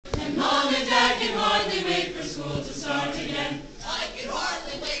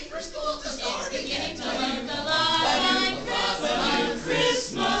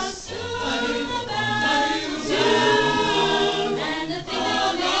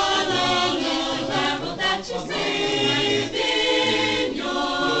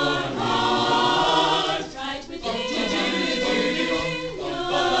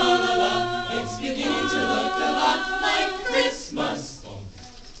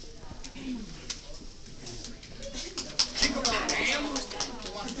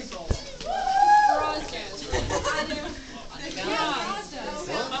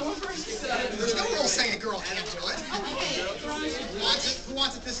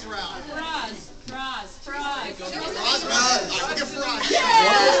next round? Fries. Fries. Look at fries.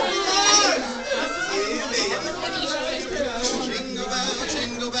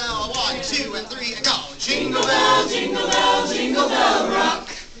 Jingle bell, 1, 2, and 3, and go. Jingle bell, rock.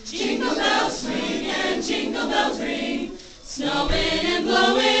 Jingle bells swing and jingle bells ring. Snowing and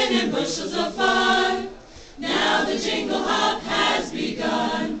blowing and bushels of fun. Now the jingle hop has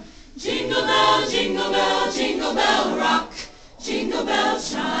begun. Jingle bell rock. Jingle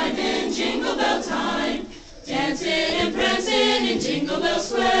bells chime in jingle bell time. Dancing and prancing in Jingle Bell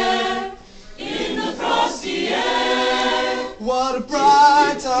Square. In the frosty air. What a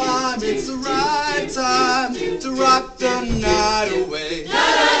bright time, it's the right time to rock the night away.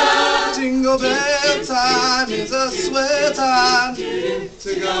 Jingle bell time is a swell time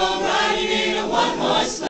to go riding in a one-horse sleigh.